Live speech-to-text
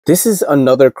This is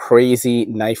another crazy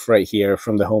knife right here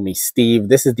from the homie Steve.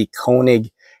 This is the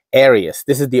Koenig Arius.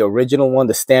 This is the original one,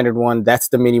 the standard one. That's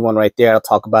the mini one right there. I'll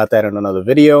talk about that in another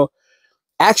video.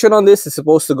 Action on this is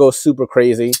supposed to go super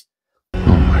crazy.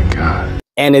 Oh my God.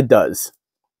 And it does.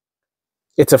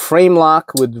 It's a frame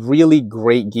lock with really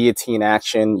great guillotine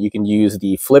action. You can use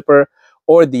the flipper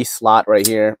or the slot right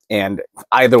here. And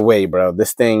either way, bro,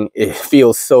 this thing, it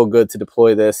feels so good to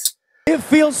deploy this. It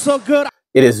feels so good.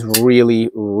 It is really,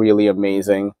 really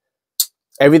amazing.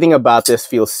 Everything about this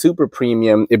feels super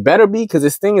premium. It better be, because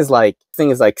this thing is like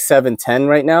 $710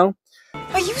 right now.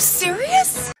 Are you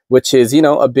serious? Which is, you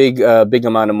know, a big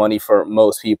amount of money for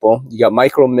most people. You got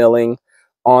micro milling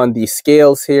on the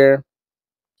scales here.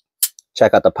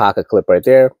 Check out the pocket clip right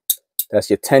there. That's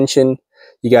your tension.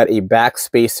 You got a back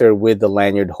spacer with the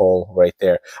lanyard hole right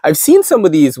there. I've seen some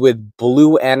of these with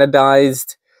blue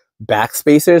anodized back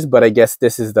spacers, but I guess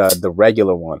this is the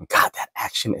regular one. God, that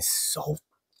action is so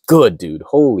good, dude.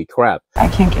 Holy crap. I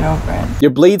can't get over it.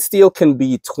 Your blade steel can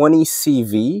be 20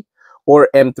 CV or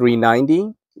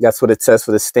M390. That's what it says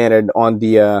for the standard on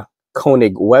the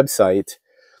Koenig website.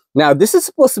 Now, this is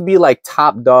supposed to be like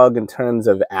top dog in terms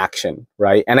of action,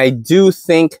 right? And I do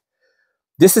think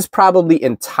this is probably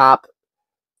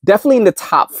definitely in the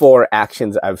top 4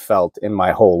 actions I've felt in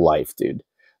my whole life, dude.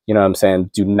 You know what I'm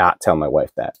saying? Do not tell my wife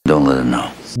that. Don't let her know.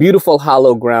 Beautiful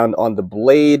hollow ground on the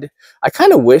blade. I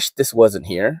kind of wish this wasn't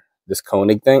here, this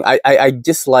Koenig thing.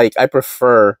 I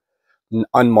prefer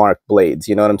unmarked blades.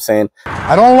 You know what I'm saying?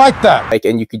 I don't like that. Like,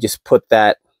 and you could just put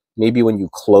that maybe when you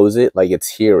close it, like it's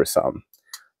here or something.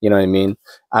 You know what I mean?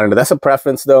 I don't know. That's a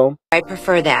preference though. I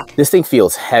prefer that. This thing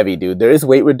feels heavy, dude. There is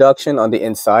weight reduction on the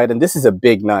inside, and this is a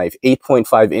big knife,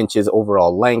 8.5 inches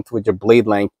overall length, with your blade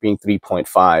length being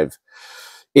 3.5.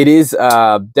 It is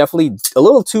definitely a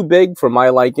little too big for my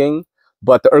liking,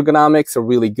 but the ergonomics are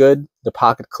really good. The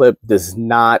pocket clip does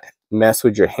not mess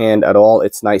with your hand at all.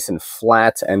 It's nice and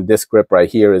flat, and this grip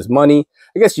right here is money.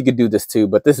 I guess you could do this too,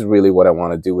 but this is really what I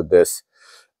want to do with this.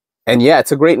 And yeah,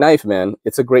 it's a great knife, man.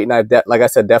 It's a great knife. Like I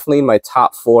said, definitely in my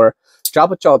top 4. Drop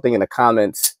what y'all think in the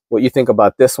comments, what you think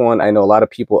about this one. I know a lot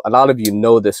of you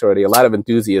know this already. A lot of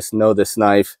enthusiasts know this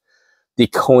knife, the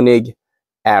Koenig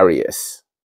Arius.